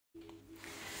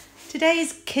Today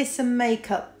is Kiss and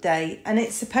Makeup Day, and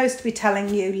it's supposed to be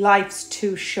telling you life's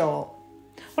too short.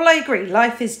 Well, I agree,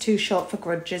 life is too short for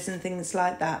grudges and things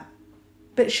like that.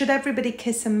 But should everybody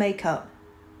kiss and make up?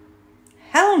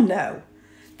 Hell no.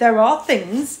 There are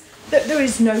things that there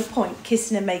is no point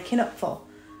kissing and making up for.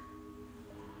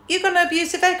 You've got an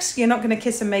abusive ex, you're not going to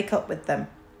kiss and make up with them.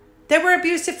 They were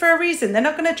abusive for a reason, they're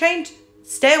not going to change.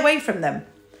 Stay away from them.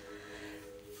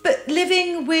 But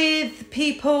living with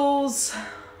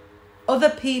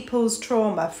other people's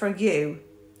trauma for you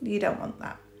don't want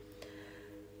that.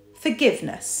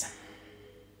 Forgiveness.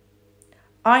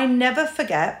 I never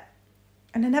forget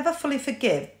and I never fully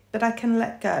forgive, but I can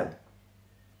let go.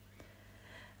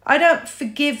 I don't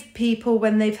forgive people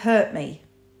when they've hurt me,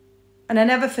 and I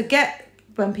never forget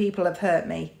when people have hurt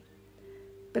me,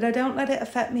 but I don't let it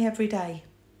affect me every day,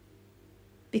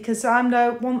 because I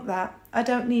don't want that. I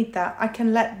don't need that. I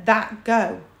can let that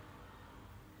go.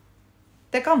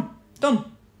 They're gone.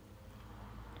 Done.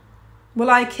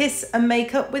 Will I kiss and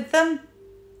make up with them?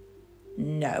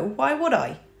 No, why would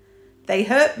I? They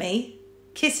hurt me.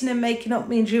 Kissing and making up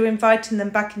means you inviting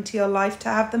them back into your life to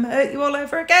have them hurt you all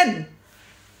over again.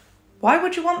 Why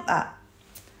would you want that?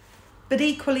 But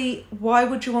equally, why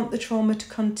would you want the trauma to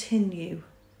continue?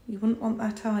 You wouldn't want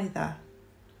that either.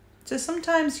 So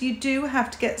sometimes you do have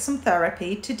to get some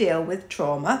therapy to deal with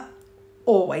trauma.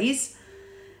 Always.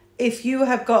 If you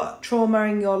have got trauma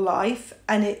in your life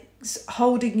and it's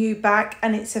holding you back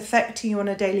and it's affecting you on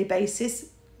a daily basis,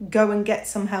 go and get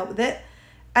some help with it.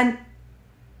 And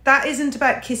that isn't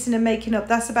about kissing and making up.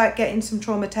 That's about getting some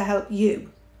trauma to help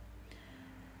you.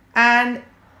 And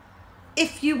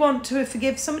if you want to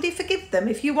forgive somebody, forgive them.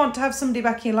 If you want to have somebody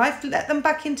back in your life, let them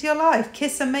back into your life.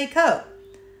 Kiss and make up.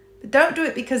 But don't do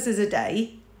it because there's a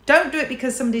day. Don't do it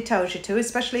because somebody tells you to,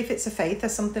 especially if it's a faith or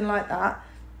something like that.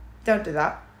 Don't do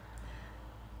that.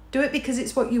 Do it because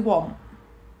it's what you want.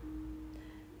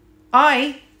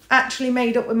 I actually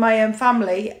made up with my own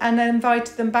family and I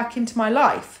invited them back into my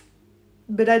life.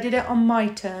 But I did it on my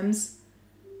terms.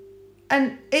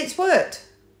 And it's worked.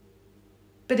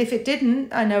 But if it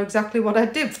didn't, I know exactly what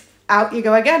I'd do. Out you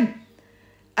go again.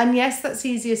 And yes, that's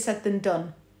easier said than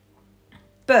done.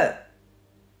 But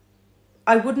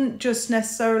I wouldn't just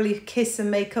necessarily kiss and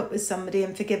make up with somebody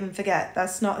and forgive and forget.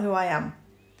 That's not who I am.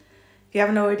 If you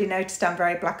haven't already noticed, I'm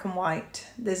very black and white.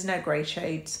 There's no grey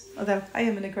shades. Although I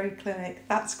am in a grey clinic.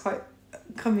 That's quite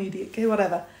comedic,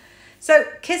 whatever. So,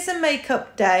 Kiss and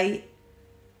Makeup Day,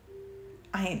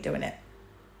 I ain't doing it.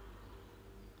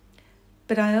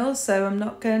 But I also am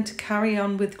not going to carry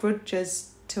on with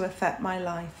grudges to affect my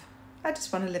life. I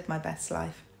just want to live my best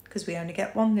life. Because we only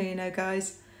get one, you know,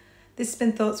 guys. This has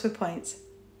been Thoughts with Points.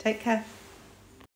 Take care.